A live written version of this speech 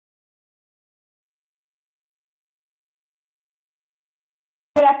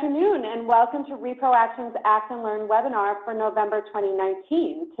Good afternoon and welcome to Reproaction's Act and Learn webinar for November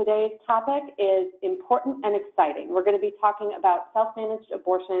 2019. Today's topic is important and exciting. We're going to be talking about self-managed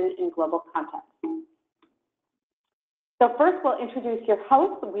abortion in global context. So first we'll introduce your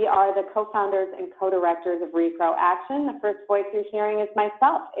hosts. We are the co-founders and co-directors of Reproaction. The first voice you're hearing is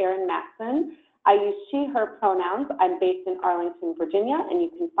myself, Erin Maxson. I use she, her pronouns. I'm based in Arlington, Virginia, and you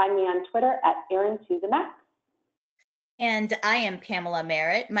can find me on Twitter at Erin2TheMax. And I am Pamela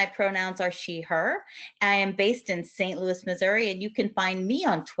Merritt. My pronouns are she, her. I am based in St. Louis, Missouri, and you can find me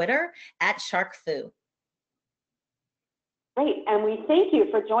on Twitter at SharkFoo. Great, and we thank you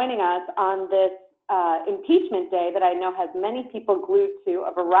for joining us on this impeachment day that I know has many people glued to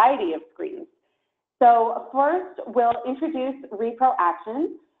a variety of screens. So first, we'll introduce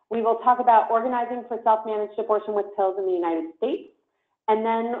Reproaction. We will talk about organizing for self-managed abortion with pills in the United States. And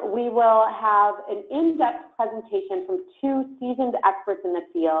then we will have an in-depth presentation from two seasoned experts in the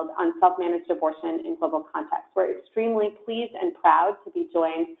field on self-managed abortion in global context. We're extremely pleased and proud to be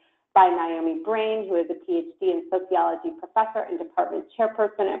joined by Naomi Braine, who is a PhD in Sociology professor and department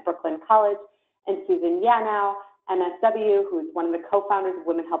chairperson at Brooklyn College, and Susan Yanow, MSW, who is one of the co-founders of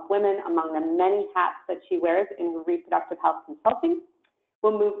Women Help Women, among the many hats that she wears in reproductive health consulting.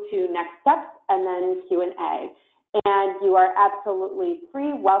 We'll move to next steps and then Q&A. And you are absolutely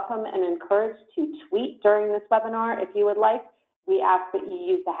free, welcome, and encouraged to tweet during this webinar if you would like. We ask that you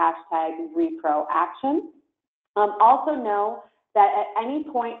use the hashtag Reproaction. Also know that at any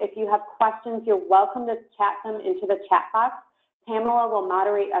point, if you have questions, you're welcome to chat them into the chat box. Pamela will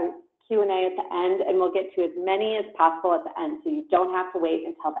moderate a Q&A at the end, and we'll get to as many as possible at the end, so you don't have to wait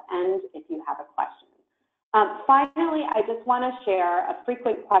until the end if you have a question. Finally, I just want to share a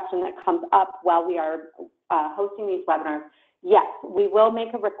frequent question that comes up while we are hosting these webinars. Yes, we will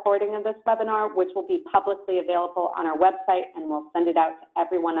make a recording of this webinar, which will be publicly available on our website, and we'll send it out to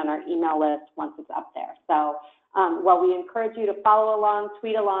everyone on our email list once it's up there. So while we encourage you to follow along,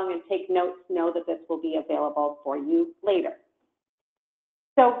 tweet along, and take notes, know that this will be available for you later.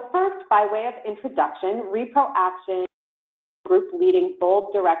 So first, by way of introduction, Reproaction group leading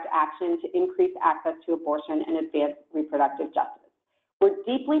bold direct action to increase access to abortion and advance reproductive justice. We're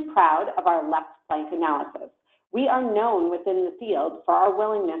deeply proud of our left flank analysis. We are known within the field for our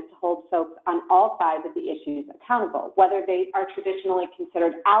willingness to hold folks on all sides of the issues accountable, whether they are traditionally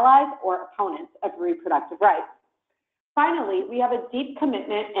considered allies or opponents of reproductive rights. Finally, we have a deep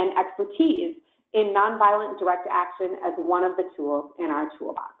commitment and expertise in nonviolent direct action as one of the tools in our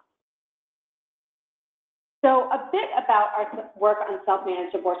toolbox. So a bit about our work on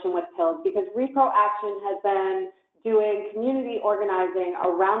self-managed abortion with pills, because Reproaction has been doing community organizing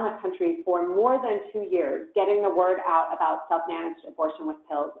around the country for more than 2 years, getting the word out about self-managed abortion with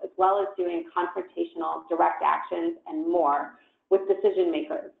pills, as well as doing confrontational direct actions and more with decision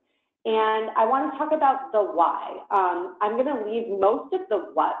makers. And I want to talk about the why. I'm going to leave most of the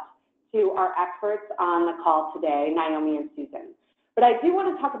what to our experts on the call today, Naomi and Susan. But I do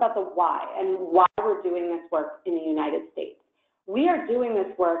want to talk about the why and why we're doing this work in the United States. We are doing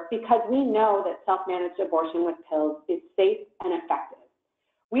this work because we know that self-managed abortion with pills is safe and effective.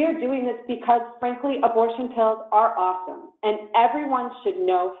 We are doing this because, frankly, abortion pills are awesome, and everyone should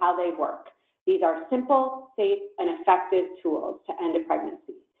know how they work. These are simple, safe, and effective tools to end a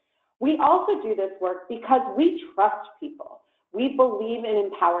pregnancy. We also do this work because we trust people. We believe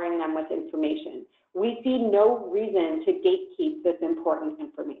in empowering them with information. We see no reason to gatekeep this important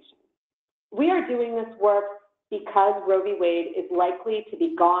information. We are doing this work because Roe v. Wade is likely to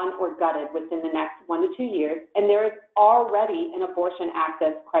be gone or gutted within the next 1 to 2 years, and there is already an abortion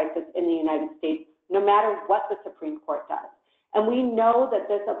access crisis in the United States, no matter what the Supreme Court does. And we know that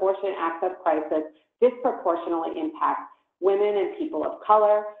this abortion access crisis disproportionately impacts women and people of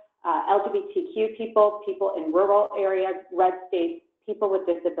color, LGBTQ people, people in rural areas, red states, people with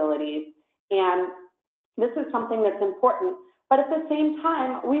disabilities, and this is something that's important. But at the same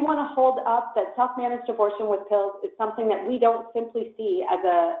time, we want to hold up that self-managed abortion with pills is something that we don't simply see as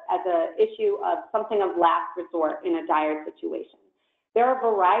a issue of something of last resort in a dire situation. There are a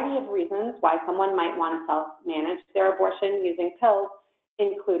variety of reasons why someone might want to self-manage their abortion using pills,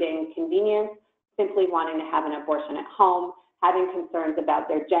 including convenience, simply wanting to have an abortion at home, having concerns about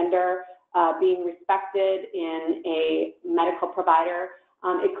their gender being respected in a medical provider.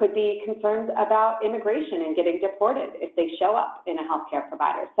 It could be concerns about immigration and getting deported if they show up in a healthcare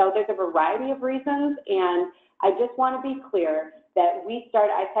provider. So there's a variety of reasons, and I just want to be clear that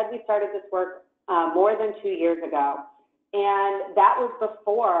I said we started this work more than 2 years ago, and that was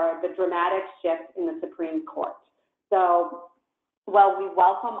before the dramatic shift in the Supreme Court. So while we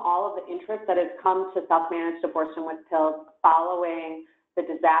welcome all of the interest that has come to self-managed abortion with pills following the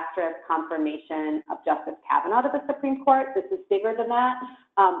disastrous confirmation of Justice Kavanaugh to the Supreme Court. This is bigger than that.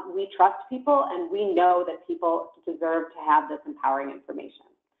 We trust people, and we know that people deserve to have this empowering information.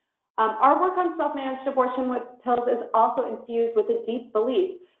 Our work on self-managed abortion with pills is also infused with a deep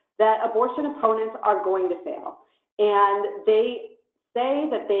belief that abortion opponents are going to fail. And they say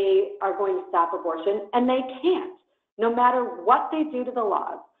that they are going to stop abortion, and they can't, no matter what they do to the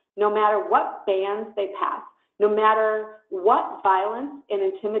laws, no matter what bans they pass, no matter what violence and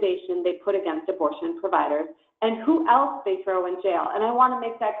intimidation they put against abortion providers, and who else they throw in jail. And I want to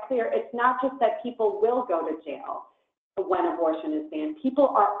make that clear. It's not just that people will go to jail when abortion is banned. People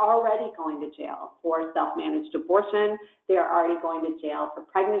are already going to jail for self-managed abortion. They are already going to jail for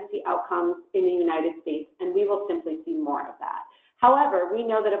pregnancy outcomes in the United States, and we will simply see more of that. However, we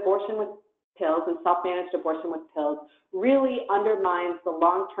know that abortion with pills and self-managed abortion with pills really undermines the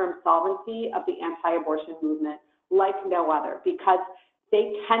long-term solvency of the anti-abortion movement like no other, because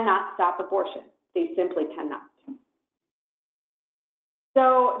they cannot stop abortion. They simply cannot.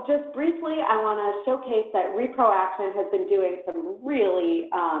 So just briefly, I want to showcase that Reproaction has been doing some really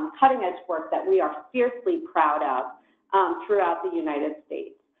cutting-edge work that we are fiercely proud of throughout the United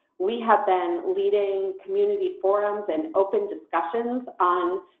States. We have been leading community forums and open discussions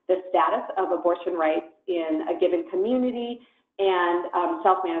on the status of abortion rights in a given community and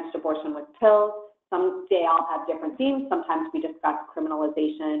self-managed abortion with pills. Some day I'll have different themes. Sometimes we discuss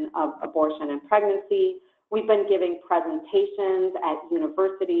criminalization of abortion and pregnancy. We've been giving presentations at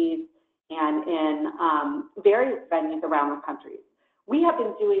universities and in various venues around the country. We have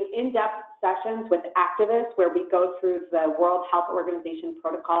been doing in-depth sessions with activists where we go through the World Health Organization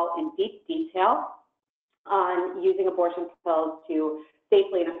protocol in deep detail on using abortion pills to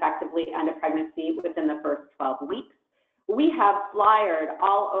safely and effectively end a pregnancy within the first 12 weeks. We have flyered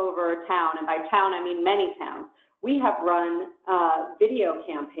all over town, and by town I mean many towns. We have run video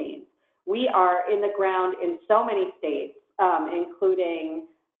campaigns. We are in the ground in so many states, including,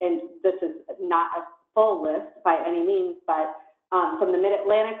 and this is not a full list by any means, but from the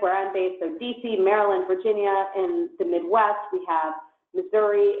Mid-Atlantic where I'm based, so DC, Maryland, Virginia, in the Midwest, we have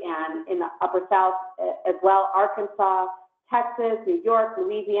Missouri, and in the Upper South as well, Arkansas, Texas, New York,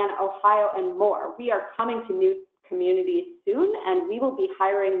 Louisiana, Ohio, and more. We are coming to new communities soon, and we will be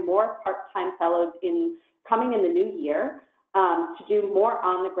hiring more part-time fellows coming in the new year to do more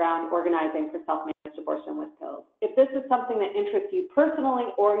on-the-ground organizing for self-managed abortion with pills. If this is something that interests you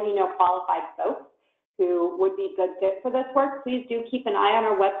personally, or you know qualified folks who would be good fit for this work, please do keep an eye on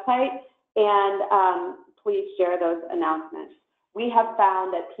our website, and please share those announcements. We have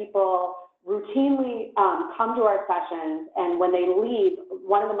found that people routinely come to our sessions, and when they leave,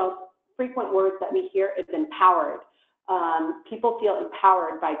 one of the most frequent words that we hear is empowered. People feel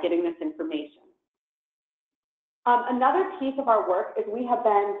empowered by getting this information. Another piece of our work is we have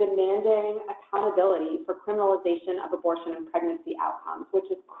been demanding accountability for criminalization of abortion and pregnancy outcomes, which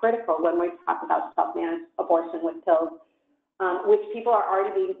is critical when we talk about self-managed abortion with pills, which people are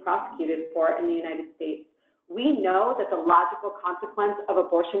already being prosecuted for in the United States. We know that the logical consequence of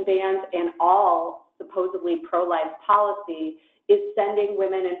abortion bans and all supposedly pro-life policy is sending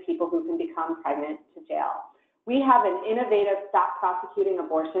women and people who can become pregnant to jail. We have an innovative Stop Prosecuting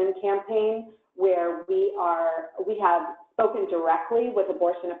Abortion campaign where we have spoken directly with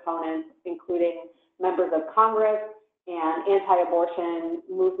abortion opponents, including members of Congress and anti-abortion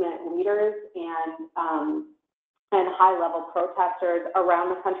movement leaders and high-level protesters around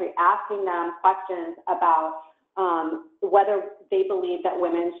the country, asking them questions about whether they believe that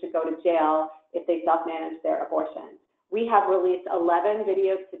women should go to jail if they self-manage their abortion. We have released 11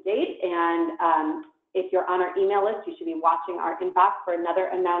 videos to date, and if you're on our email list, you should be watching our inbox for another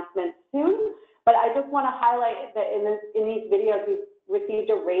announcement soon. But I just want to highlight that in these videos, we've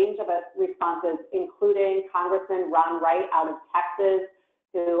received a range of responses, including Congressman Ron Wright out of Texas,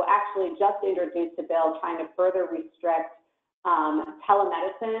 who actually just introduced a bill trying to further restrict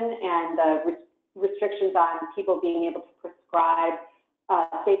telemedicine and the restrictions on people being able to prescribe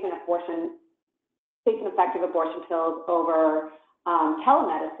safe and effective abortion pills over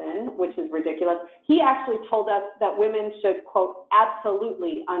telemedicine, which is ridiculous. He actually told us that women should, quote,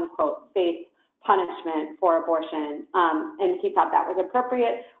 absolutely, unquote, face punishment for abortion, and he thought that was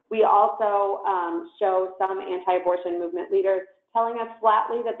appropriate. We also show some anti-abortion movement leaders telling us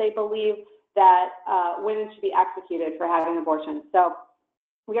flatly that they believe that women should be executed for having abortion. So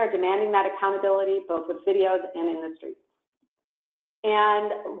we are demanding that accountability, both with videos and in the streets.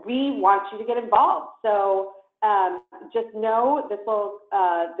 And we want you to get involved. So just know this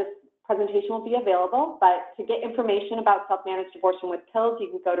presentation will be available, but to get information about self-managed abortion with pills, you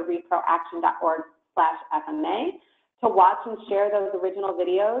can go to reproaction.org/FMA. To watch and share those original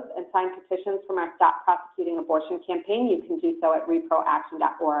videos and sign petitions from our Stop Prosecuting Abortion campaign, you can do so at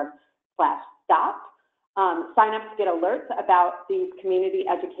reproaction.org/stop. Sign up to get alerts about these community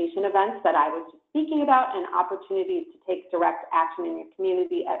education events that I was just speaking about and opportunities to take direct action in your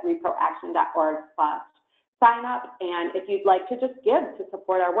community at reproaction.org/sign up. And if you'd like to just give to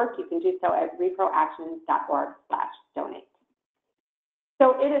support our work, you can do so at reproaction.org/donate.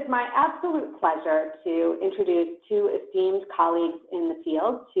 So it is my absolute pleasure to introduce two esteemed colleagues in the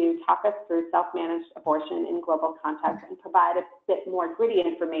field to talk us through self-managed abortion in global context and provide a bit more gritty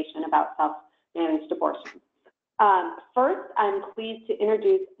information about self-managed abortion. First, I'm pleased to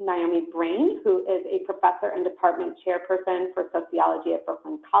introduce Naomi Braine, who is a professor and department chairperson for sociology at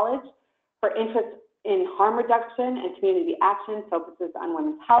Brooklyn College. Her interest in harm reduction and community action focuses on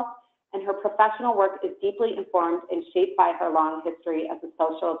women's health, and her professional work is deeply informed and shaped by her long history as a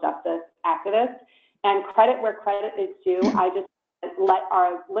social justice activist. And credit where credit is due, I just let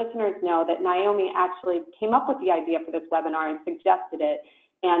our listeners know that Naomi actually came up with the idea for this webinar and suggested it,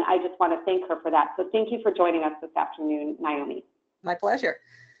 and I just want to thank her for that. So thank you for joining us this afternoon, Naomi. My pleasure.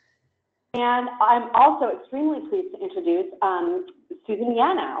 And I'm also extremely pleased to introduce Susan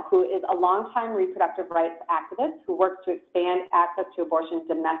Yanow, who is a longtime reproductive rights activist who works to expand access to abortion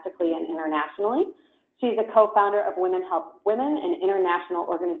domestically and internationally. She's a co-founder of Women Help Women, an international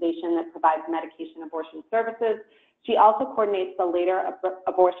organization that provides medication abortion services. She also coordinates the Later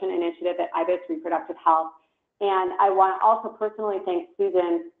Abortion Initiative at IBIS Reproductive Health. And I want to also personally thank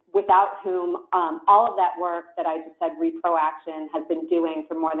Susan, without whom all of that work that I just said Reproaction has been doing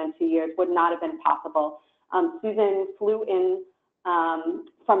for more than 2 years would not have been possible. Susan flew in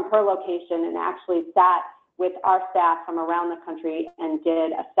from her location and actually sat with our staff from around the country and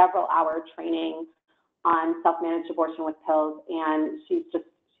did a several-hour training on self-managed abortion with pills, and she's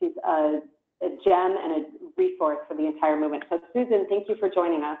a gem and a resource for the entire movement. So Susan, thank you for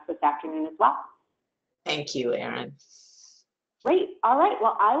joining us this afternoon as well. Thank you, Erin. Great. All right.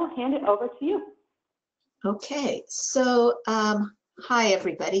 Well, I will hand it over to you. Okay. So, hi,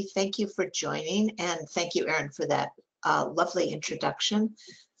 everybody. Thank you for joining. And thank you, Erin, for that lovely introduction.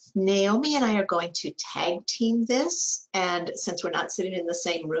 Naomi and I are going to tag team this. And since we're not sitting in the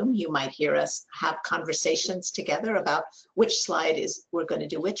same room, you might hear us have conversations together about which slide we're going to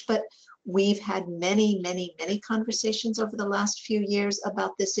do which. But we've had many, many, many conversations over the last few years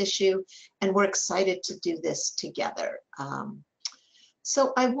about this issue, and we're excited to do this together.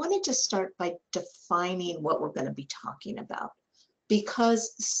 So I wanted to start by defining what we're going to be talking about,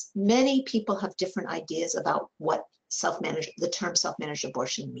 because many people have different ideas about what the term self-managed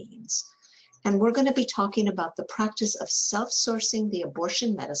abortion means. And we're going to be talking about the practice of self-sourcing the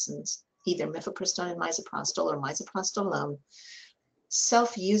abortion medicines, either mifepristone and misoprostol or misoprostol alone,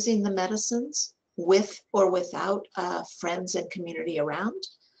 self-using the medicines with or without friends and community around,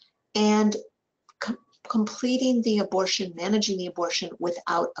 and completing the abortion, managing the abortion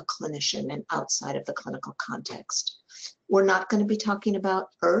without a clinician and outside of the clinical context. We're not going to be talking about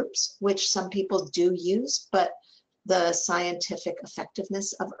herbs, which some people do use, but the scientific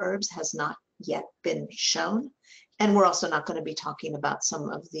effectiveness of herbs has not yet been shown. And we're also not going to be talking about some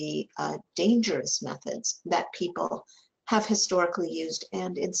of the dangerous methods that people have historically used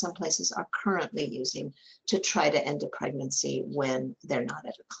and in some places are currently using to try to end a pregnancy when they're not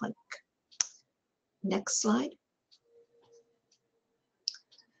at a clinic. Next slide.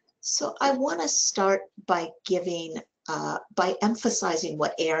 So I want to start by emphasizing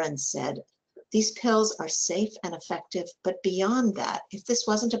what Erin said. These pills are safe and effective, but beyond that, if this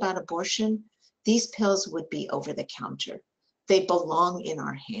wasn't about abortion, these pills would be over the counter. They belong in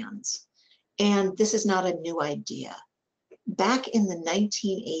our hands. And this is not a new idea. Back in the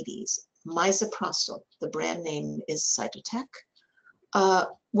 1980s, misoprostol, the brand name is Cytotec,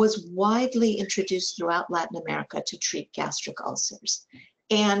 was widely introduced throughout Latin America to treat gastric ulcers.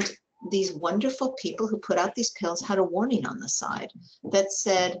 And these wonderful people who put out these pills had a warning on the side that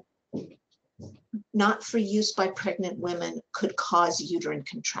said, not for use by pregnant women, could cause uterine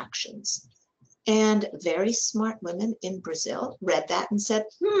contractions. And very smart women in Brazil read that and said,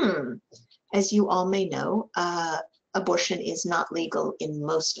 as you all may know, abortion is not legal in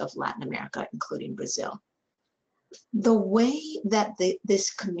most of Latin America, including Brazil. The way that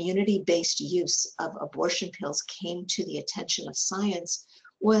this community-based use of abortion pills came to the attention of science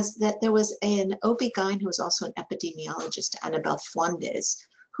was that there was an OB-GYN who was also an epidemiologist, Annabel Fuentes,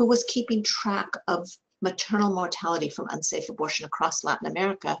 who was keeping track of maternal mortality from unsafe abortion across Latin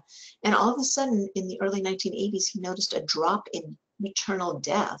America. And all of a sudden, in the early 1980s, he noticed a drop in maternal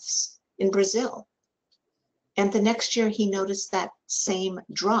deaths in Brazil. And the next year, he noticed that same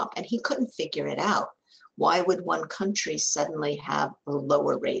drop, and he couldn't figure it out. Why would one country suddenly have a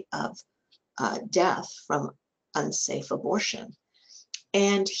lower rate of death from unsafe abortion?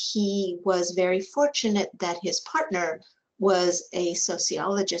 And he was very fortunate that his partner was a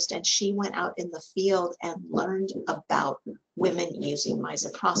sociologist, and she went out in the field and learned about women using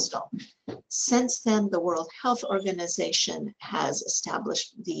misoprostol. Since then, the World Health Organization has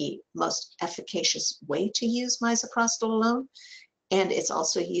established the most efficacious way to use misoprostol alone, and it's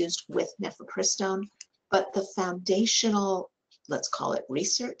also used with mifepristone. But the foundational, let's call it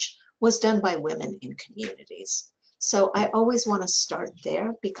research, was done by women in communities. So I always want to start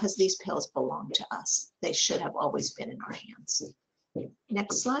there because these pills belong to us. They should have always been in our hands.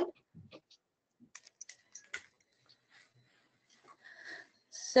 Next slide.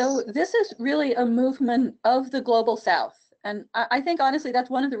 So this is really a movement of the Global South. And I think, honestly, that's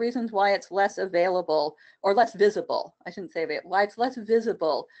one of the reasons why it's less available, or less visible, I shouldn't say available, why it's less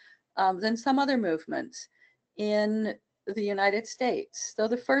visible than some other movements in the United States. So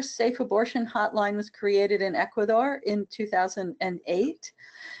the first safe abortion hotline was created in Ecuador in 2008,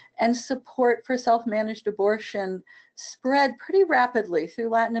 and support for self-managed abortion spread pretty rapidly through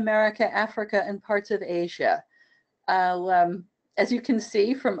Latin America, Africa, and parts of Asia. As you can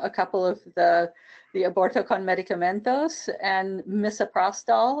see from a couple of the aborto con medicamentos, and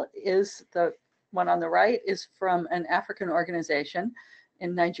misoprostol is the one on the right, is from an African organization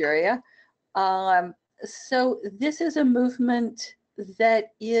in Nigeria. So this is a movement that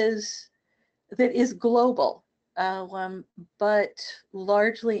is global, but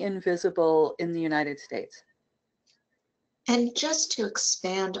largely invisible in the United States. And just to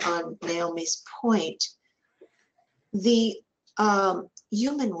expand on Naomi's point, the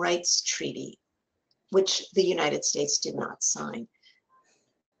Human Rights Treaty, which the United States did not sign,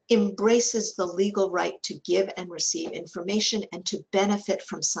 embraces the legal right to give and receive information and to benefit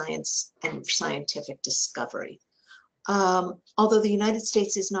from science and scientific discovery. Although the United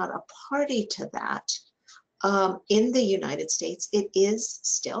States is not a party to that, in the United States, it is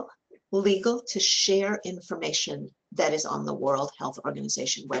still legal to share information that is on the World Health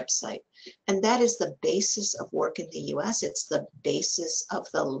Organization website. And that is the basis of work in the US. It's the basis of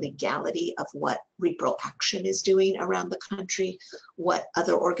the legality of what Reproaction is doing around the country, what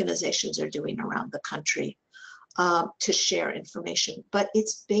other organizations are doing around the country to share information. But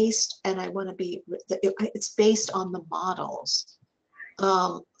it's based, and I want to be, it's based on the models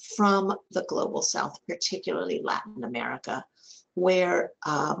from the Global South, particularly Latin America, where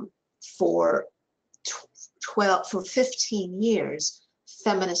for 15 years,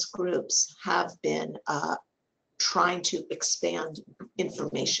 feminist groups have been trying to expand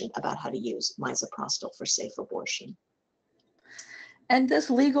information about how to use misoprostol for safe abortion. And this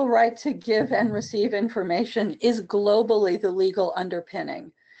legal right to give and receive information is globally the legal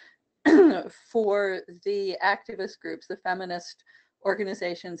underpinning for the activist groups, the feminist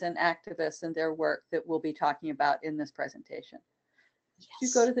organizations and activists and their work that we'll be talking about in this presentation. Yes. Could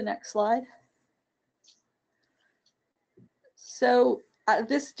you go to the next slide? So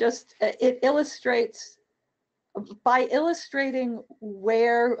this just, it illustrates, by illustrating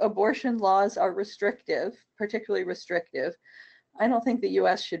where abortion laws are restrictive, particularly restrictive. I don't think the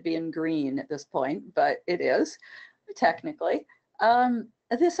US should be in green at this point, but it is, technically.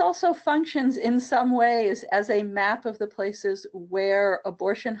 This also functions in some ways as a map of the places where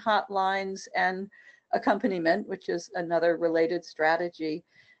abortion hotlines and accompaniment, which is another related strategy,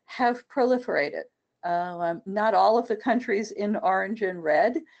 have proliferated. Not all of the countries in orange and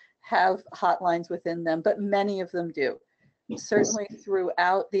red have hotlines within them, but many of them do. Certainly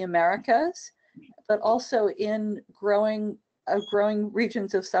throughout the Americas, but also in growing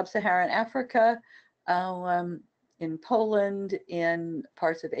regions of sub-Saharan Africa, in Poland, in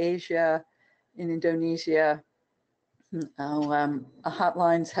parts of Asia, in Indonesia.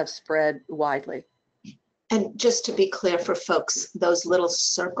 Hotlines have spread widely. And just to be clear for folks, those little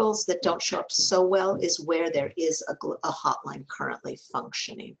circles that don't show up so well is where there is a hotline currently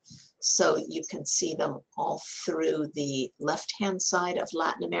functioning. So you can see them all through the left-hand side of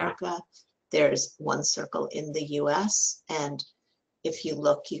Latin America. There's one circle in the US, and if you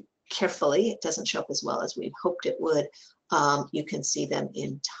look carefully, it doesn't show up as well as we hoped it would. You can see them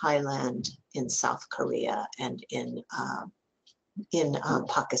in Thailand, in South Korea, and in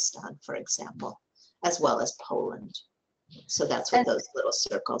Pakistan, for example, as well as Poland. So that's what those little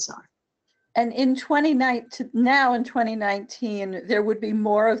circles are. And in 2019, there would be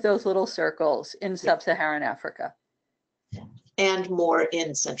more of those little circles in sub-Saharan Africa. And more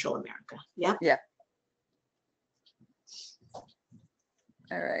in Central America. Yeah. Yeah.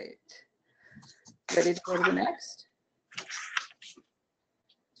 All right. Ready to go to the next?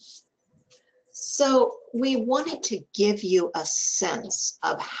 So we wanted to give you a sense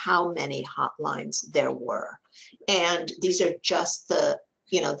of how many hotlines there were. And these are just the,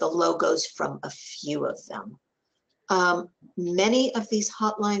 the logos from a few of them. Many of these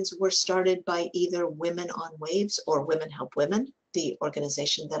hotlines were started by either Women on Waves or Women Help Women, the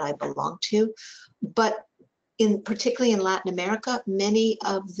organization that I belong to. But particularly in Latin America, many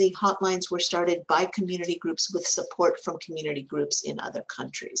of the hotlines were started by community groups with support from community groups in other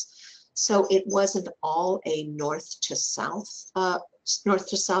countries. So it wasn't all a north to south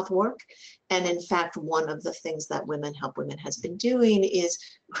work. And in fact, one of the things that Women Help Women has been doing is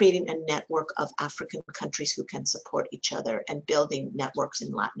creating a network of African countries who can support each other and building networks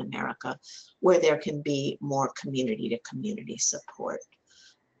in Latin America where there can be more community to community support.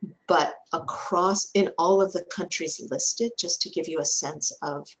 But in all of the countries listed, just to give you a sense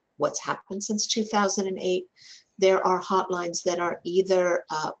of what's happened since 2008, there are hotlines that are either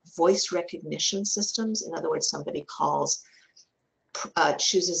voice recognition systems. In other words, somebody calls,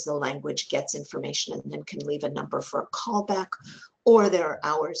 chooses the language, gets information, and then can leave a number for a callback, or there are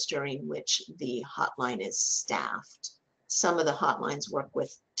hours during which the hotline is staffed. Some of the hotlines work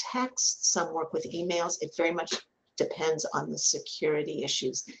with text, some work with emails. It very much depends on the security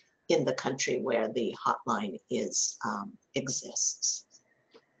issues in the country where the hotline exists.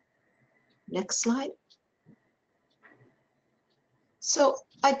 Next slide. So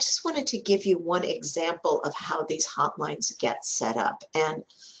I just wanted to give you one example of how these hotlines get set up. And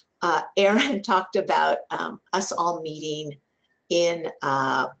Erin talked about us all meeting in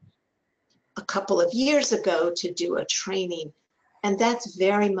a couple of years ago to do a training. And that's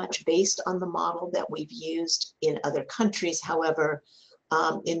very much based on the model that we've used in other countries. However,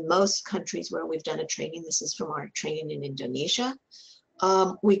 in most countries where we've done a training, this is from our training in Indonesia,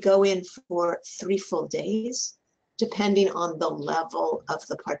 we go in for 3 full days. Depending on the level of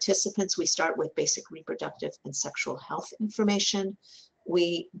the participants, we start with basic reproductive and sexual health information.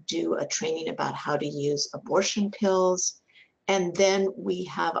 We do a training about how to use abortion pills. And then we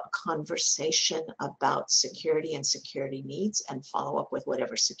have a conversation about security and security needs and follow up with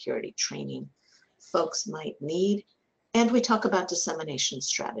whatever security training folks might need. And we talk about dissemination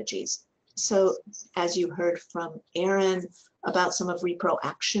strategies. So as you heard from Erin about some of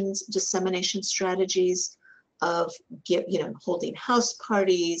Reproaction's dissemination strategies, of holding house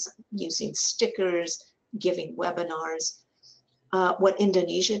parties, using stickers, giving webinars. What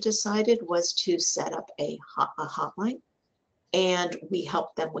Indonesia decided was to set up a hotline, and we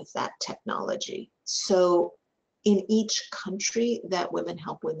helped them with that technology. So in each country that Women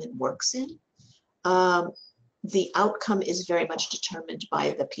Help Women works in, the outcome is very much determined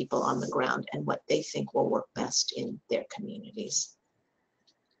by the people on the ground and what they think will work best in their communities.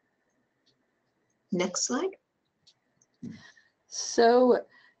 Next slide. So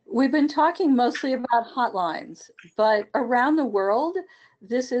we've been talking mostly about hotlines, but around the world,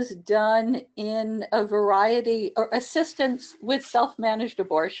 this is done in a variety, or assistance with self-managed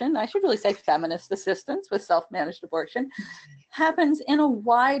abortion. I should really say feminist assistance with self-managed abortion happens in a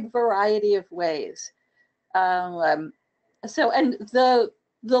wide variety of ways. And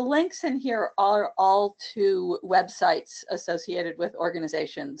the links in here are all to websites associated with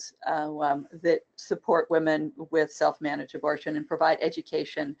organizations that support women with self-managed abortion and provide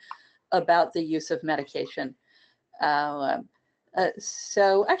education about the use of medication.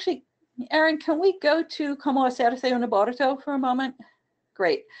 So actually, Erin, can we go to Como Hacerse un Aborto for a moment?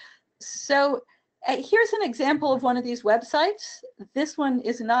 Great. So here's an example of one of these websites. This one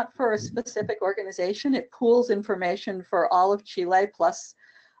is not for a specific organization. It pools information for all of Chile, plus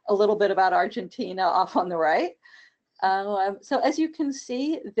a little bit about Argentina off on the right. So as you can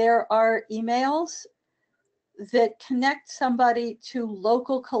see, there are emails that connect somebody to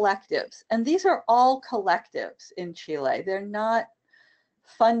local collectives. And these are all collectives in Chile. They're not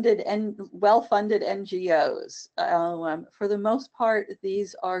funded and well-funded NGOs. For the most part,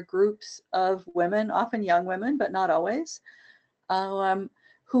 these are groups of women, often young women, but not always,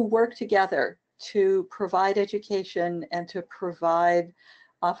 who work together to provide education and to provide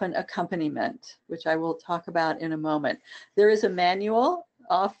often accompaniment, which I will talk about in a moment. There is a manual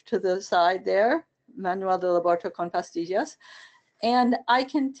off to the side there, Manual del Aborto con Pastillas. And I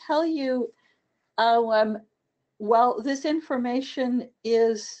can tell you, while this information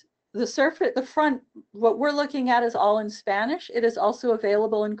is the front, what we're looking at is all in Spanish. It is also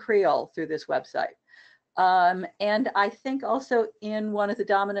available in Creole through this website. And I think also in one of the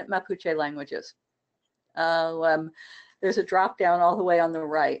dominant Mapuche languages. There's a drop down all the way on the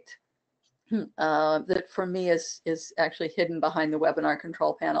right that for me is actually hidden behind the webinar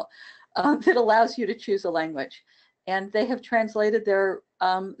control panel that allows you to choose a language. And they have translated their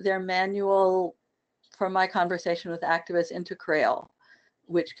manual from my conversation with activists into Creole,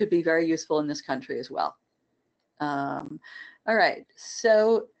 which could be very useful in this country as well. All right,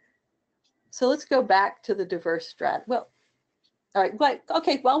 so let's go back to the diverse strat. Well, all right,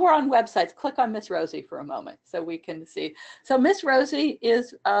 okay, while we're on websites, click on Miss Rosie for a moment so we can see. So Miss Rosie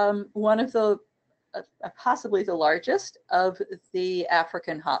is one of the, possibly the largest of the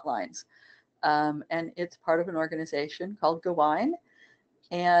African hotlines. And it's part of an organization called Gawine,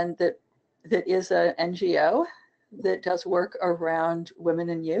 and that is an NGO that does work around women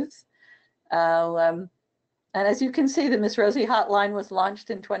and youth. And as you can see, the Miss Rosie hotline was launched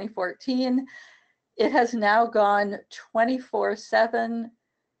in 2014. It has now gone 24/7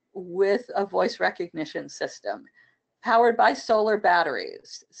 with a voice recognition system powered by solar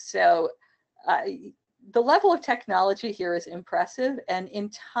batteries. So the level of technology here is impressive and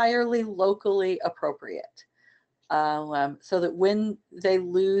entirely locally appropriate. So that when they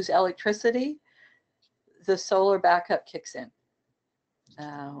lose electricity, the solar backup kicks in.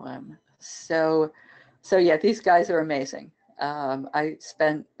 So yeah, these guys are amazing. I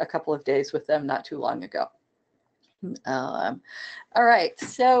spent a couple of days with them not too long ago. All right,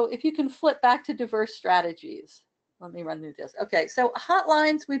 so if you can flip back to diverse strategies. Let me run through this. Okay, so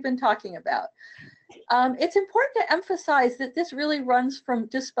hotlines we've been talking about. It's important to emphasize that this really runs from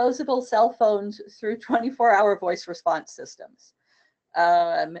disposable cell phones through 24-hour voice response systems.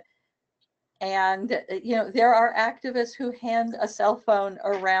 And there are activists who hand a cell phone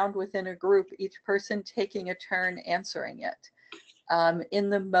around within a group, each person taking a turn answering it,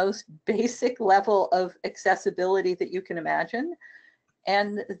 in the most basic level of accessibility that you can imagine.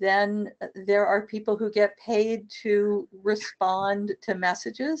 And then there are people who get paid to respond to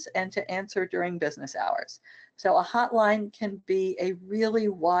messages and to answer during business hours. So a hotline can be a really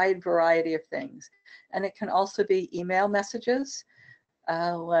wide variety of things. And it can also be email messages.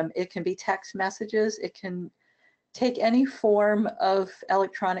 It can be text messages. It can take any form of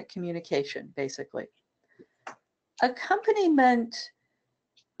electronic communication, basically. Accompaniment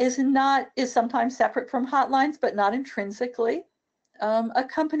is sometimes separate from hotlines, but not intrinsically.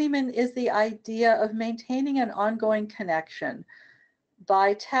 Accompaniment is the idea of maintaining an ongoing connection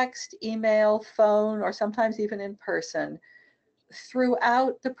by text, email, phone, or sometimes even in person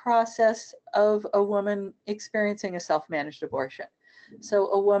throughout the process of a woman experiencing a self-managed abortion.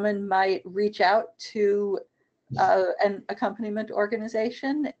 So a woman might reach out to an accompaniment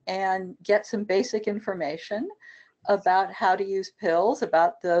organization and get some basic information about how to use pills,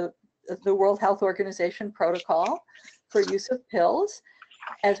 about the World Health Organization protocol for use of pills,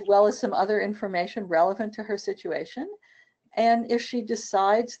 as well as some other information relevant to her situation. And if she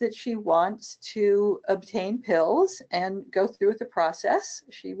decides that she wants to obtain pills and go through with the process,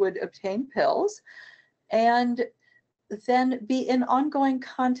 she would obtain pills and then be in ongoing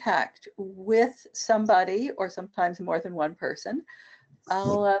contact with somebody, or sometimes more than one person,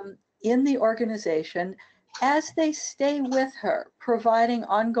 in the organization as they stay with her, providing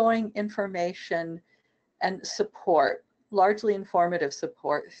ongoing information and support, largely informative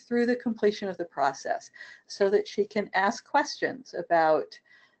support, through the completion of the process, so that she can ask questions about,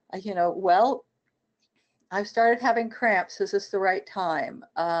 well, I've started having cramps, is this the right time?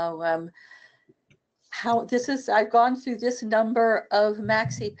 I've gone through this number of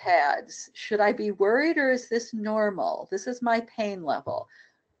maxi pads. Should I be worried, or is this normal? This is my pain level.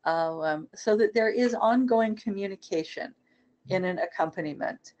 So that there is ongoing communication in an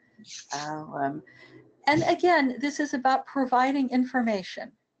accompaniment. And again, this is about providing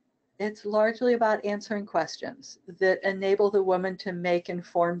information. It's largely about answering questions that enable the woman to make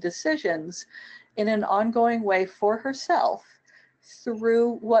informed decisions in an ongoing way for herself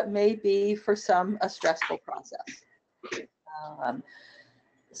through what may be for some a stressful process.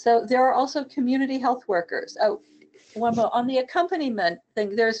 So there are also community health workers. On the accompaniment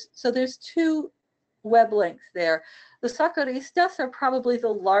thing, there's two web links there. The Socorristas are probably the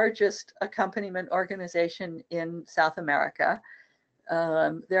largest accompaniment organization in South America.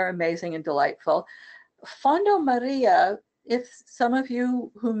 They're amazing and delightful. Fondo Maria, if some of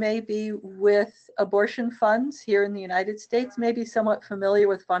you who may be with abortion funds here in the United States may be somewhat familiar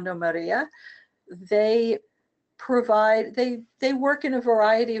with Fondo Maria, they work in a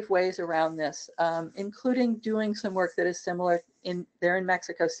variety of ways around this, including doing some work that is similar they're in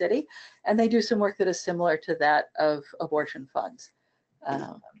Mexico City, and they do some work that is similar to that of abortion funds.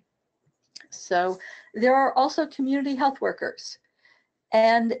 So there are also community health workers,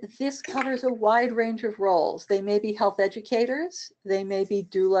 and this covers a wide range of roles. They may be health educators, they may be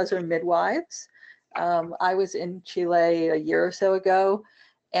doulas or midwives. I was in Chile a year or so ago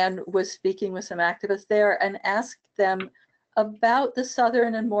and was speaking with some activists there and asked them, about the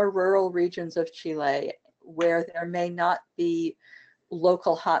southern and more rural regions of Chile, where there may not be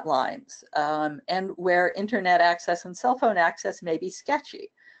local hotlines, and where internet access and cell phone access may be sketchy.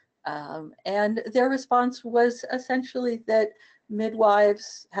 And their response was essentially that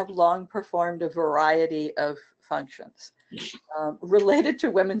midwives have long performed a variety of functions related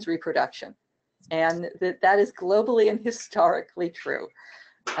to women's reproduction, and that is globally and historically true,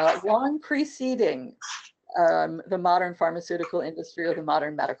 long preceding the modern pharmaceutical industry or the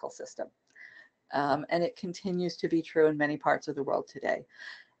modern medical system. And it continues to be true in many parts of the world today.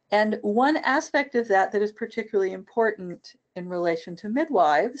 And one aspect of that that is particularly important in relation to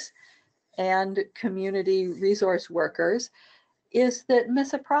midwives and community resource workers is that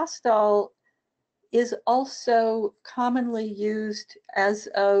misoprostol is also commonly used as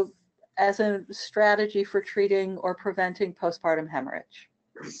a strategy for treating or preventing postpartum hemorrhage.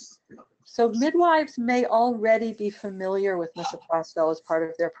 So midwives may already be familiar with misoprostol as part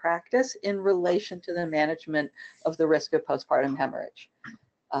of their practice in relation to the management of the risk of postpartum hemorrhage.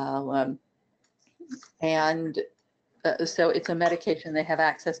 So it's a medication they have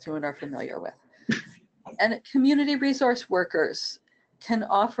access to and are familiar with. And community resource workers can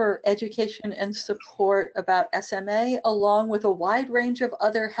offer education and support about SMA along with a wide range of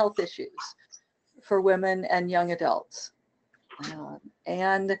other health issues for women and young adults.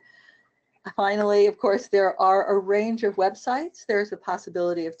 And finally, of course, there are a range of websites. There's a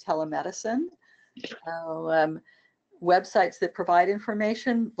possibility of telemedicine, websites that provide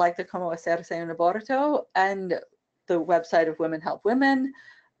information like the Como Hacerse un Aborto and the website of Women Help Women.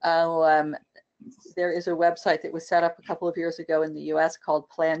 There is a website that was set up a couple of years ago in the US called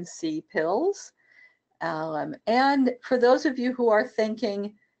Plan C Pills. And for those of you who are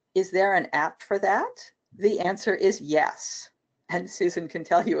thinking, is there an app for that? The answer is yes. And Susan can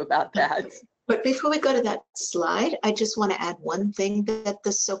tell you about that. But before we go to that slide, I just want to add one thing, that the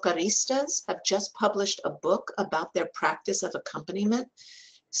Socorristas have just published a book about their practice of accompaniment,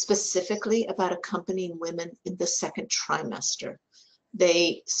 specifically about accompanying women in the second trimester.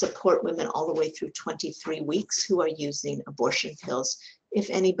 They support women all the way through 23 weeks who are using abortion pills. If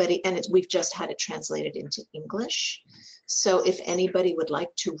anybody, and we've just had it translated into English. So if anybody would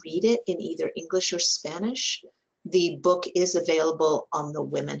like to read it in either English or Spanish, the book is available on the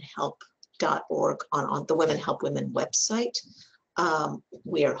womenhelp.org, on the Women Help Women website.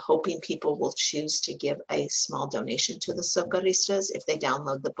 We are hoping people will choose to give a small donation to the Socorristas if they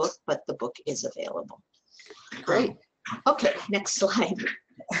download the book, but the book is available. Great. Okay, next slide.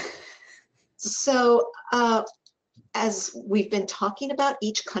 So as we've been talking about,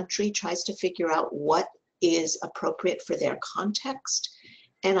 each country tries to figure out what is appropriate for their context.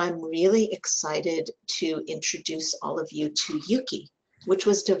 And I'm really excited to introduce all of you to Yuki, which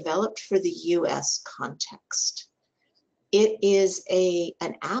was developed for the US context. It is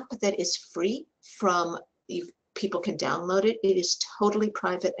an app that is free from, people can download it. It is totally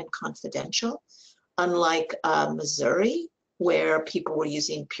private and confidential, unlike Missouri, where people were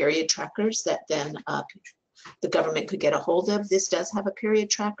using period trackers that then the government could get a hold of. This does have a period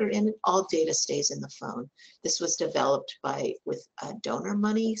tracker in it. All data stays in the phone. This was developed with donor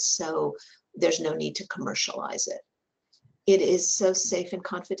money, so there's no need to commercialize it. It is so safe and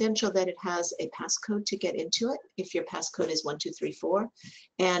confidential that it has a passcode to get into it. If your passcode is 1234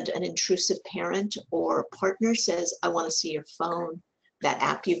 and an intrusive parent or partner says, I want to see your phone, that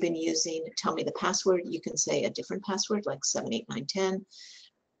app you've been using, tell me the password, you can say a different password like 78910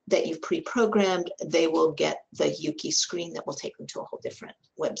 that you've pre-programmed. They will get the Yuki screen that will take them to a whole different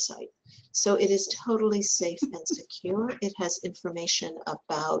website. So it is totally safe and secure. It has information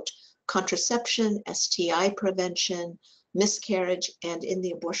about contraception, STI prevention, miscarriage, and in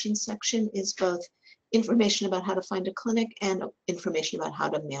the abortion section is both information about how to find a clinic and information about how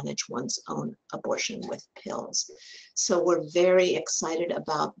to manage one's own abortion with pills. So we're very excited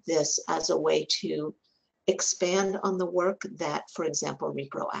about this as a way to expand on the work that, for example,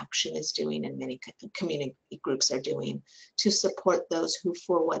 Reproaction is doing and many community groups are doing to support those who,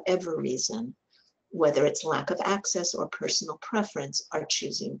 for whatever reason, whether it's lack of access or personal preference, are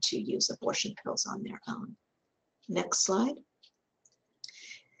choosing to use abortion pills on their own. Next slide.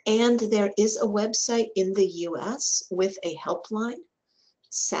 And there is a website in the US with a helpline.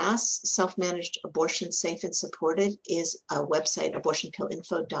 SAS, Self-Managed Abortion Safe and Supported, is a website,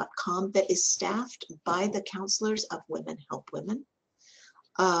 abortionpillinfo.com, that is staffed by the counselors of Women Help Women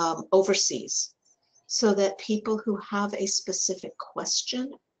overseas, so that people who have a specific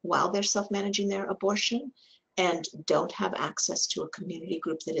question while they're self-managing their abortion and don't have access to a community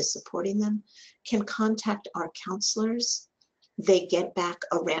group that is supporting them can contact our counselors. they get back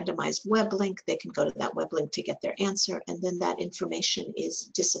a randomized web link. They can go to that web link to get their answer, and then that information is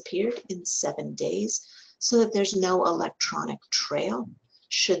disappeared in 7 days, so that there's no electronic trail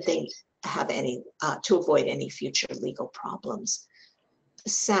should they have any, to avoid any future legal problems.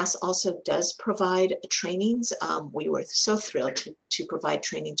 SAS also does provide trainings. We were so thrilled to provide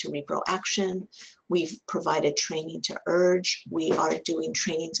training to Reproaction. We've provided training to URGE. We are doing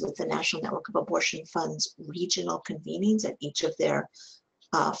trainings with the National Network of Abortion Funds regional convenings at each of their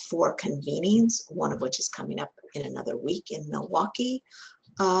 4 convenings, one of which is coming up in another week in Milwaukee.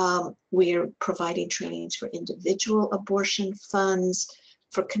 We're providing trainings for individual abortion funds,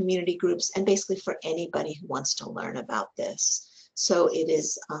 for community groups, and basically for anybody who wants to learn about this. So it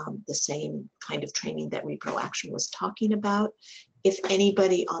is the same kind of training that Reproaction was talking about. If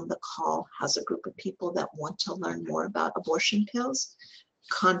anybody on the call has a group of people that want to learn more about abortion pills,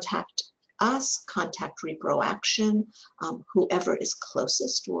 contact us, contact Reproaction. Whoever is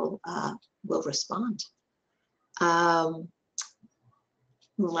closest will respond.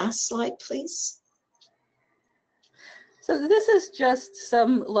 Last slide, please. So this is just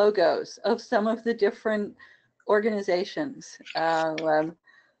some logos of some of the different organizations.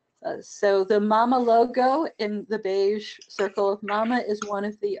 So the Mama logo in the beige circle of Mama is one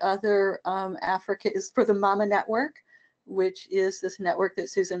of the other Africa is for the Mama Network, which is this network that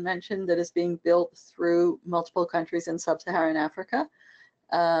Susan mentioned that is being built through multiple countries in sub-Saharan Africa.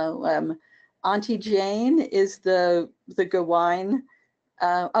 Auntie Jane is the Gawain.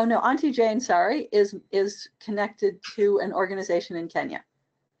 Oh no, Auntie Jane, sorry, is connected to an organization in Kenya.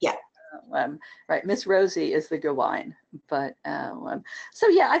 Yeah. Right, Miss Rosie is the Gawain, but so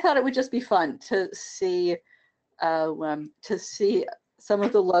yeah, I thought it would just be fun to see some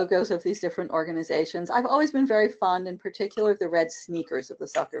of the logos of these different organizations. I've always been very fond, in particular, of the red sneakers of the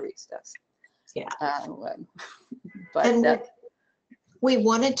Socceristas. Yeah. But and we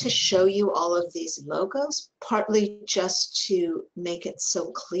wanted to show you all of these logos, partly just to make it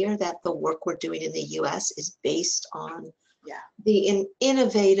so clear that the work we're doing in the US is based on the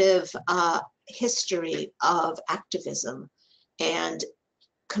innovative history of activism and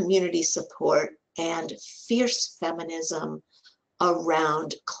community support and fierce feminism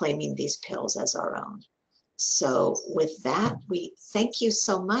around claiming these pills as our own. So with that, we thank you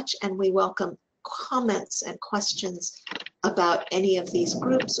so much, and we welcome comments and questions about any of these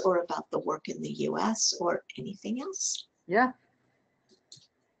groups or about the work in the US or anything else. Yeah.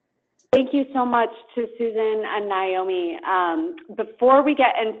 Thank you so much to Susan and Naomi. Before we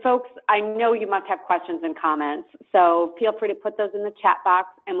get, and folks, I know you must have questions and comments, so feel free to put those in the chat box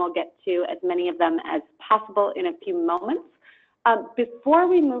and we'll get to as many of them as possible in a few moments. Before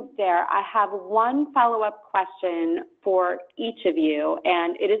we move there, I have one follow-up question for each of you,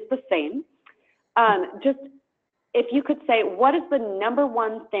 and it is the same. Just if you could say, what is the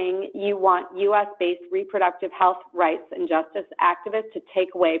 #1 thing you want US-based reproductive health rights and justice activists to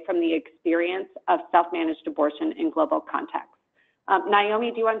take away from the experience of self-managed abortion in global context?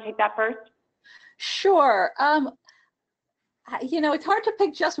 Naomi, do you want to take that first? Sure. You know, it's hard to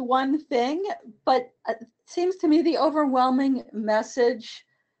pick just one thing, but it seems to me the overwhelming message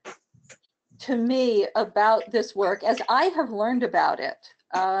to me about this work, as I have learned about it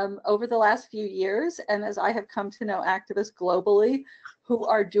over the last few years, and as I have come to know activists globally who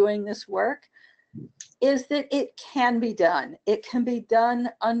are doing this work, is that it can be done. It can be done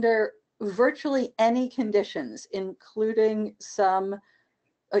under virtually any conditions, including some,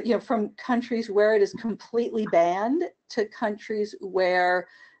 you know, from countries where it is completely banned to countries where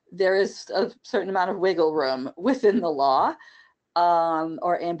there is a certain amount of wiggle room within the law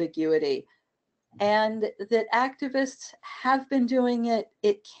or ambiguity. And that activists have been doing it.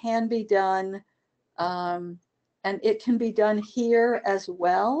 It can be done, and it can be done here as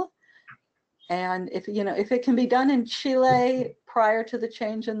well. And if it can be done in Chile prior to the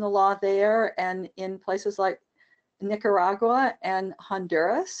change in the law there, and in places like Nicaragua and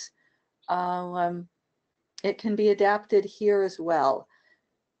Honduras, it can be adapted here as well.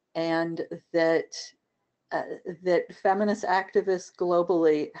 And that feminist activists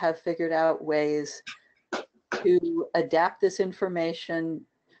globally have figured out ways to adapt this information,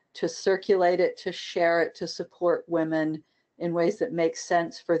 to circulate it, to share it, to support women in ways that make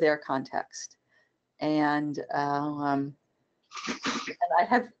sense for their context. And I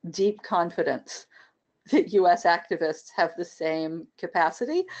have deep confidence that US activists have the same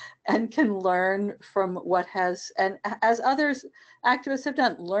capacity and can learn from what has, and as others activists have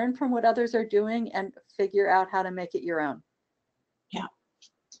done, learn from what others are doing and figure out how to make it your own. Yeah.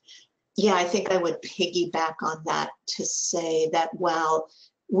 Yeah, I think I would piggyback on that to say that while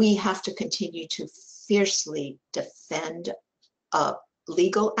we have to continue to fiercely defend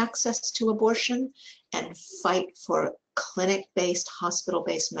legal access to abortion and fight for clinic-based,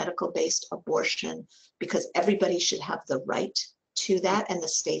 hospital-based, medical-based abortion, because everybody should have the right to that, and the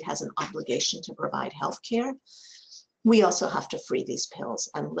state has an obligation to provide health care. We also have to free these pills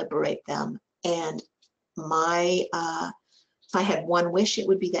and liberate them. And if I had one wish, it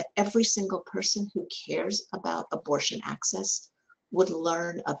would be that every single person who cares about abortion access would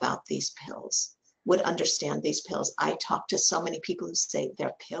learn about these pills, would understand these pills. I talk to so many people who say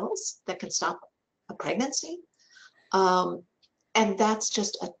they're pills that can stop a pregnancy. And that's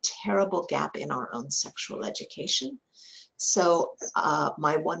just a terrible gap in our own sexual education. So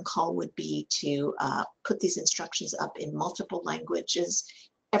my one call would be to put these instructions up in multiple languages,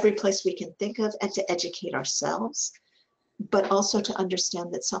 every place we can think of, and to educate ourselves, but also to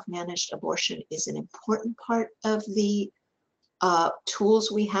understand that self-managed abortion is an important part of the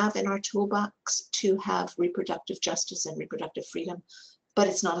tools we have in our toolbox to have reproductive justice and reproductive freedom, but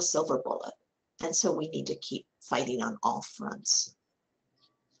it's not a silver bullet. And so we need to keep fighting on all fronts.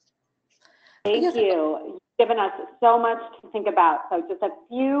 Thank you. You've given us so much to think about. So just a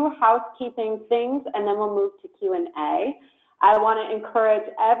few housekeeping things, and then we'll move to Q&A. I want to encourage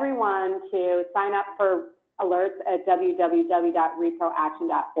everyone to sign up for alerts at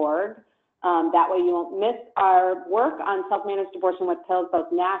www.reproaction.org. That way you won't miss our work on self-managed abortion with pills,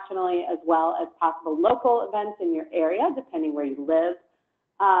 both nationally as well as possible local events in your area, depending where you live.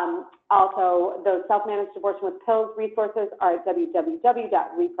 Also, those self-managed abortion with pills resources are at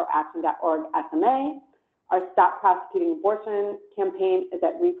www.reproaction.org SMA. Our Stop Prosecuting Abortion campaign is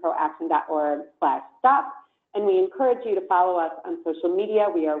at reproaction.org/stop. And we encourage you to follow us on social media.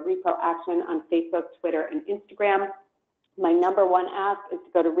 We are Reproaction on Facebook, Twitter, and Instagram. My #1 ask is to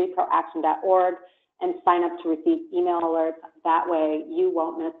go to reproaction.org and sign up to receive email alerts. That way you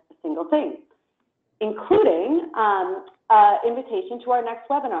won't miss a single thing, including invitation to our next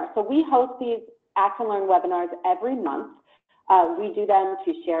webinar. So we host these Act and Learn webinars every month. We do them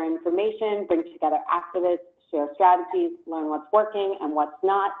to share information, bring together activists, share strategies, learn what's working and what's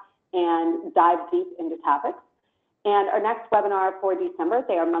not, and dive deep into topics. And our next webinar for December,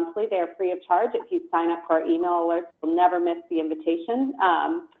 they are monthly, they are free of charge. If you sign up for our email alerts, you'll never miss the invitation.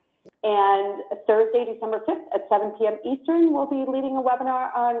 And Thursday, December 5th at 7 p.m. Eastern, we'll be leading a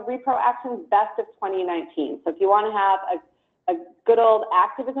webinar on Reproaction's Best of 2019. So if you want to have a good old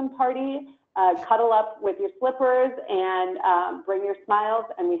activism party, cuddle up with your slippers and bring your smiles,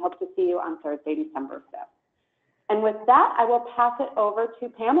 and we hope to see you on Thursday, December 5th. And with that, I will pass it over to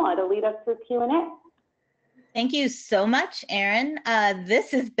Pamela to lead us through Q&A. Thank you so much, Erin.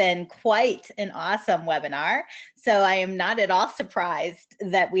 This has been quite an awesome webinar. So I am not at all surprised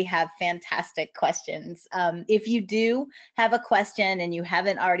that we have fantastic questions. If you do have a question and you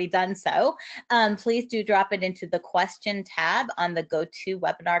haven't already done so, please do drop it into the question tab on the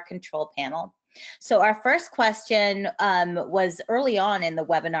GoToWebinar control panel. So our first question was early on in the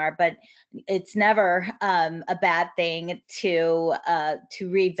webinar, but it's never a bad thing to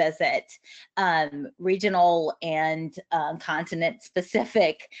revisit regional and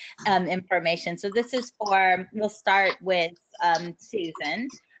continent-specific information. So this is for, we'll start with Susan,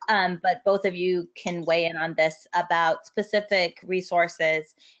 but both of you can weigh in on this about specific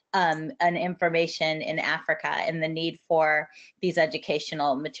resources and information in Africa and the need for these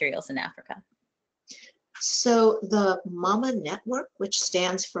educational materials in Africa. So the MAMA Network, which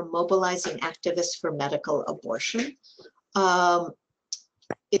stands for Mobilizing Activists for Medical Abortion,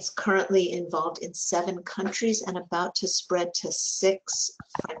 it's currently involved in 7 countries and about to spread to 6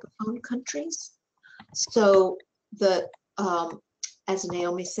 Francophone countries. So the, as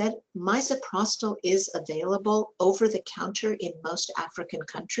Naomi said, misoprostol is available over the counter in most African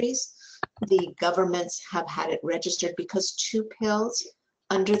countries. The governments have had it registered because 2 pills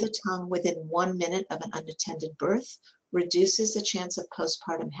under the tongue within 1 minute of an unattended birth reduces the chance of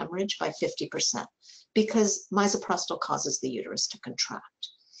postpartum hemorrhage by 50% because misoprostol causes the uterus to contract.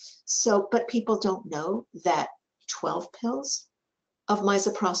 So, but people don't know that 12 pills of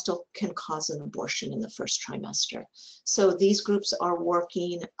misoprostol can cause an abortion in the first trimester. So these groups are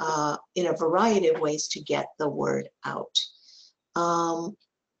working in a variety of ways to get the word out.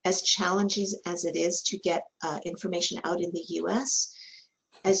 As challenging as it is to get information out in the US,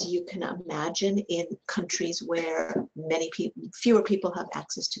 as you can imagine, in countries where fewer people have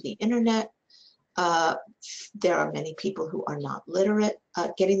access to the internet, there are many people who are not literate.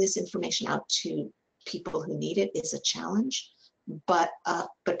 Getting this information out to people who need it is a challenge, but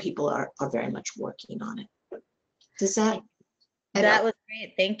people are very much working on it. Does that? That was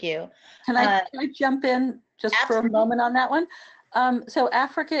great. Thank you. Can I jump in just for a moment on that one? So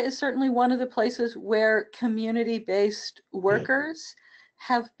Africa is certainly one of the places where community-based workers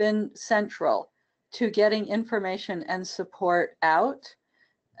have been central to getting information and support out.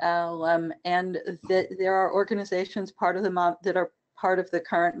 And that there are organizations that are part of the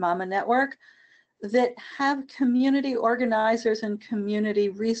current MAMA network that have community organizers and community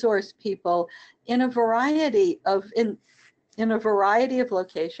resource people in a variety of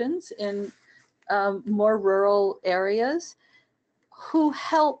locations in more rural areas who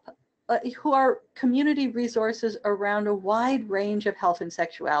help, who are community resources around a wide range of health and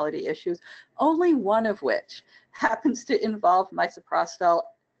sexuality issues, only one of which happens to involve misoprostol,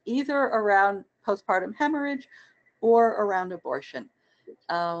 either around postpartum hemorrhage or around abortion.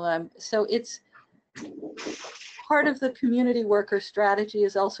 So it's part of the community worker strategy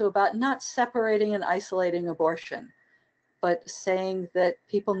is also about not separating and isolating abortion, but saying that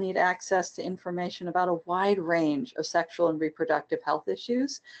people need access to information about a wide range of sexual and reproductive health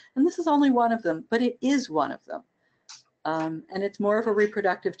issues. And this is only one of them, but it is one of them. And it's more of a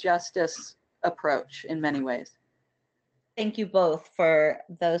reproductive justice approach in many ways. Thank you both for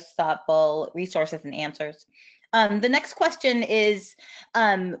those thoughtful resources and answers. The next question is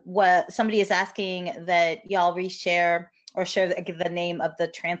what somebody is asking that y'all reshare or share the name of the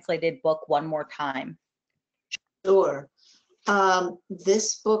translated book one more time. Sure.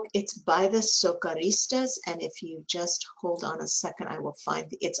 This book, it's by the Socorristas, and if you just hold on a second, I will find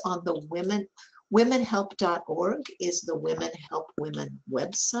it's on the womenhelp.org is the Women Help Women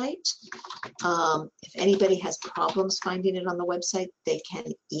website. If anybody has problems finding it on the website, they can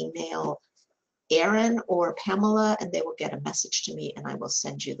email Aaron or Pamela, and they will get a message to me, and I will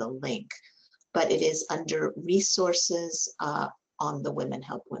send you the link. But it is under resources on the Women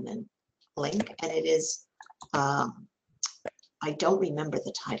Help Women link, and it is, I don't remember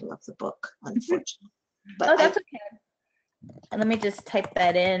the title of the book, unfortunately. But that's okay. Let me just type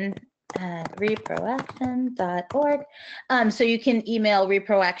that in. Reproaction.org. So you can email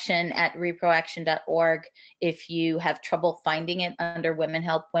Reproaction at reproaction.org if you have trouble finding it under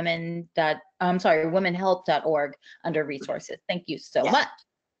womenhelp.org under resources. Thank you so much.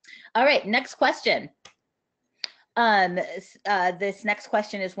 All right, next question. This next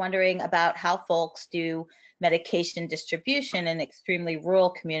question is wondering about how folks do medication distribution in extremely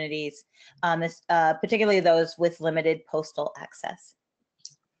rural communities, particularly those with limited postal access.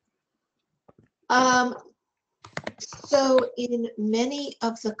 So in many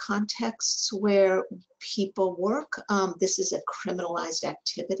of the contexts where people work, this is a criminalized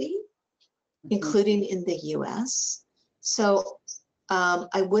activity, including in the US. So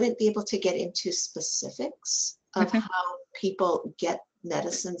I wouldn't be able to get into specifics of how people get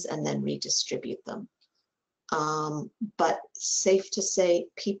medicines and then redistribute them. But safe to say,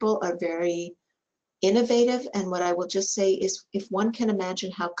 people are very innovative, and what I will just say is if one can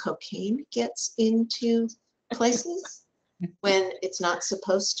imagine how cocaine gets into places when it's not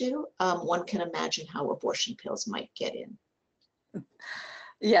supposed to, one can imagine how abortion pills might get in.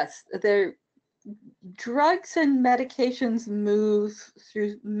 Yes, drugs and medications move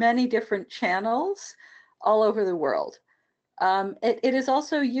through many different channels all over the world. It is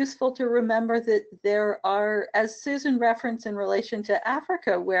also useful to remember that there are, as Susan referenced in relation to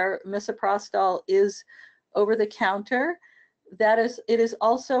Africa, where misoprostol is over the counter, it is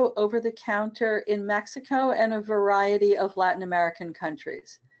also over the counter in Mexico and a variety of Latin American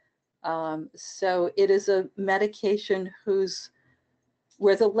countries. So it is a medication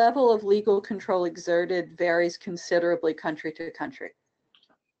where the level of legal control exerted varies considerably country to country.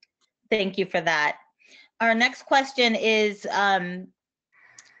 Thank you for that. Our next question is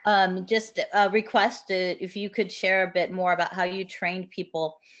just a request if you could share a bit more about how you trained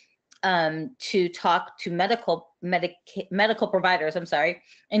people to talk to medical providers,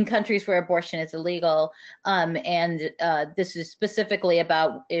 in countries where abortion is illegal. And this is specifically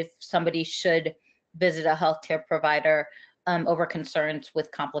about if somebody should visit a healthcare provider over concerns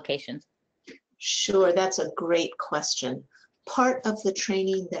with complications. Sure, that's a great question. Part of the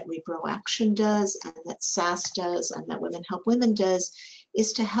training that Reproaction does and that SAS does and that Women Help Women does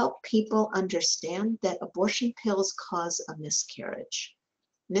is to help people understand that abortion pills cause a miscarriage.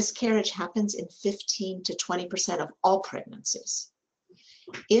 Miscarriage happens in 15 to 20% of all pregnancies.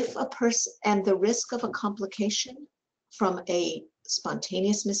 If a person, and the risk of a complication from a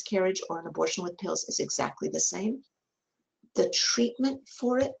spontaneous miscarriage or an abortion with pills is exactly the same. The treatment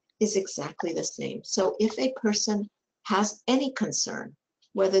for it is exactly the same. So if a person has any concern,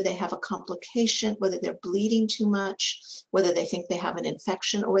 whether they have a complication, whether they're bleeding too much, whether they think they have an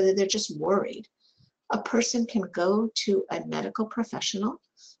infection, or whether they're just worried, a person can go to a medical professional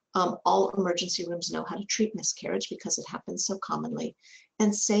all emergency rooms know how to treat miscarriage because it happens so commonly,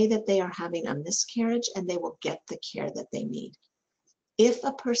 and say that they are having a miscarriage and they will get the care that they need. If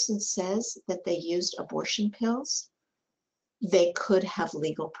a person says that they used abortion pills, they could have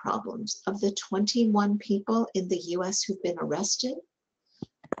legal problems. Of the 21 people in the US who've been arrested,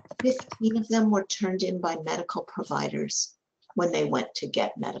 15 of them were turned in by medical providers when they went to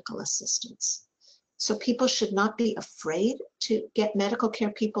get medical assistance. So people should not be afraid to get medical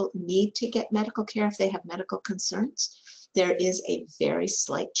care. People need to get medical care if they have medical concerns. There is a very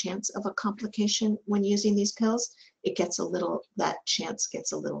slight chance of a complication when using these pills. It gets a little, that chance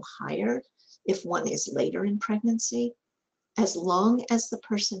gets a little higher if one is later in pregnancy. As long as the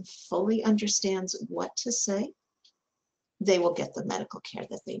person fully understands what to say, they will get the medical care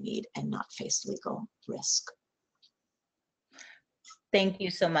that they need and not face legal risk. Thank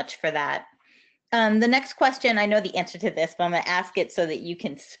you so much for that. The next question, I know the answer to this, but I'm going to ask it so that you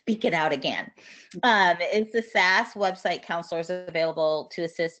can speak it out again. Is the SAS website counselors available to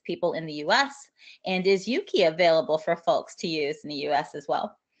assist people in the US? And is Yuki available for folks to use in the US as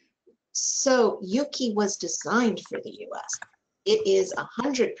well? So Yuki was designed for the US. It is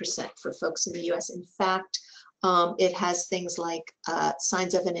 100% for folks in the US. In fact, it has things like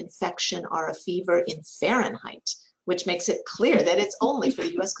signs of an infection are a fever in Fahrenheit, which makes it clear that it's only for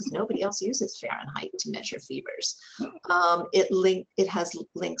the US because nobody else uses Fahrenheit to measure fevers. It has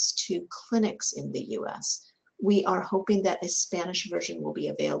links to clinics in the US. We are hoping that a Spanish version will be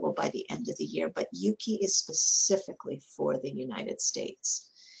available by the end of the year, but Yuki is specifically for the United States.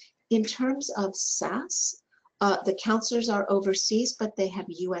 In terms of SAS, the counselors are overseas, but they have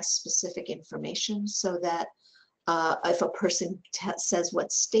US specific information so that if a person says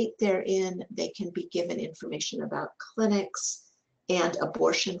what state they're in, they can be given information about clinics and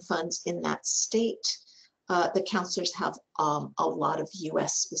abortion funds in that state. The counselors have a lot of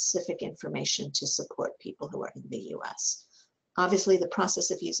US specific information to support people who are in the US. Obviously, the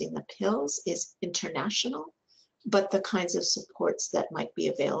process of using the pills is international, but the kinds of supports that might be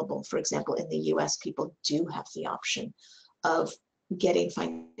available, for example, in the US, people do have the option of getting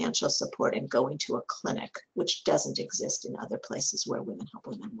financial support and going to a clinic, which doesn't exist in other places where Women Help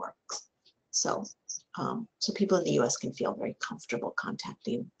Women works. So, so people in the US can feel very comfortable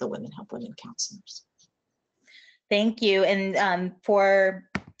contacting the Women Help Women counselors. Thank you. And for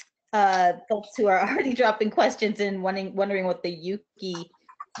folks who are already dropping questions and wondering what the Yuki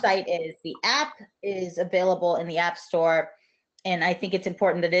site is, the app is available in the App Store, and I think it's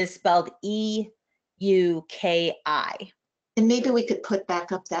important that it is spelled E-U-K-I. And maybe we could put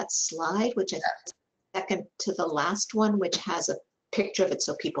back up that slide, which is second to the last one, which has a picture of it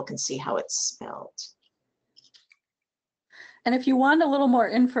so people can see how it's spelled. And if you want a little more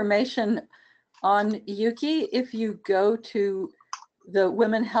information on Yuki, if you go to the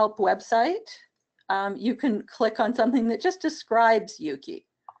Women Help website, you can click on something that just describes Yuki.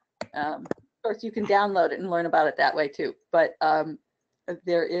 Of course, you can download it and learn about it that way too. But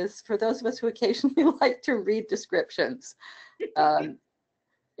there is, for those of us who occasionally like to read descriptions, it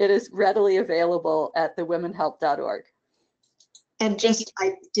is readily available at thewomenhelp.org. And just,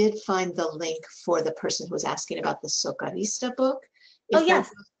 I did find the link for the person who was asking about the Socorrista book.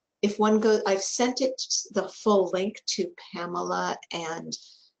 If one goes, I've sent it the full link to Pamela and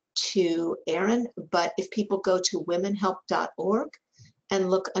to Erin, but if people go to womenhelp.org and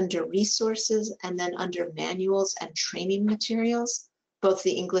look under resources and then under manuals and training materials, both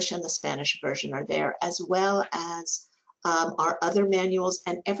the English and the Spanish version are there, as well as our other manuals,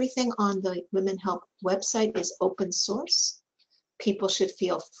 and everything on the Women Help website is open source. People should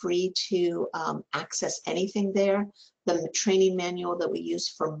feel free to access anything there. The training manual that we use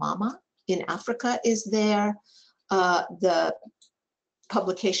for Mama in Africa is there. The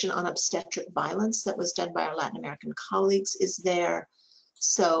publication on obstetric violence that was done by our Latin American colleagues is there.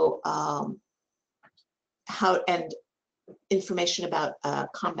 So and information about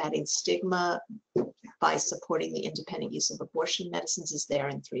combating stigma by supporting the independent use of abortion medicines is there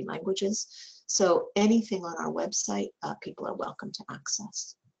in 3 languages. So anything on our website, people are welcome to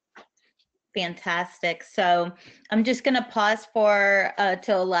access. Fantastic. So I'm just going to pause for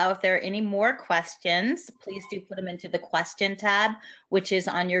to allow if there are any more questions. Please do put them into the question tab, which is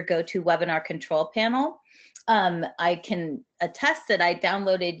on your GoToWebinar control panel. I can attest that I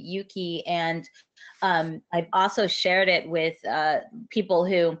downloaded Yuki, and I've also shared it with people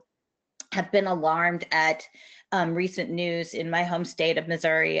who have been alarmed at recent news in my home state of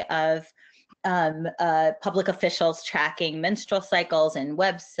Missouri of public officials tracking menstrual cycles and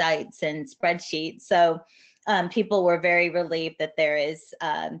websites and spreadsheets. So people were very relieved that there is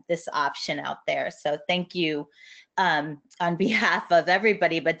this option out there. So thank you on behalf of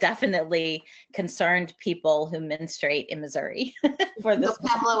everybody, but definitely concerned people who menstruate in Missouri for this. No,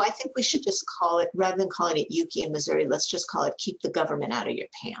 Pamela, I think we should just call it, rather than calling it Yuki in Missouri, let's just call it keep the government out of your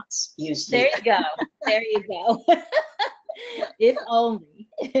pants. Use There you go. There you go. If only,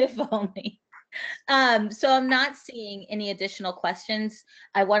 if only. So I'm not seeing any additional questions.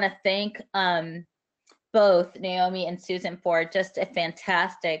 I want to thank both Naomi and Susan for just a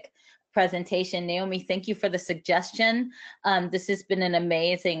fantastic presentation. Naomi, thank you for the suggestion. This has been an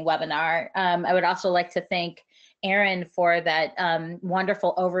amazing webinar. I would also like to thank Aaron for that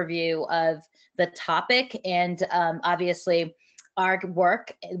wonderful overview of the topic, and obviously our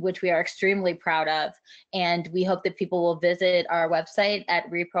work, which we are extremely proud of. And we hope that people will visit our website at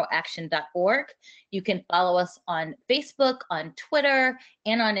reproaction.org. You can follow us on Facebook, on Twitter,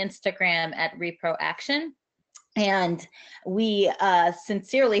 and on Instagram at Reproaction. And we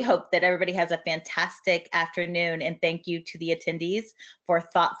sincerely hope that everybody has a fantastic afternoon, and thank you to the attendees for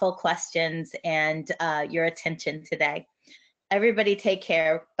thoughtful questions and your attention today. Everybody take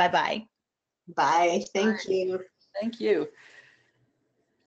care. Bye-bye. Bye. Thank you. Thank you.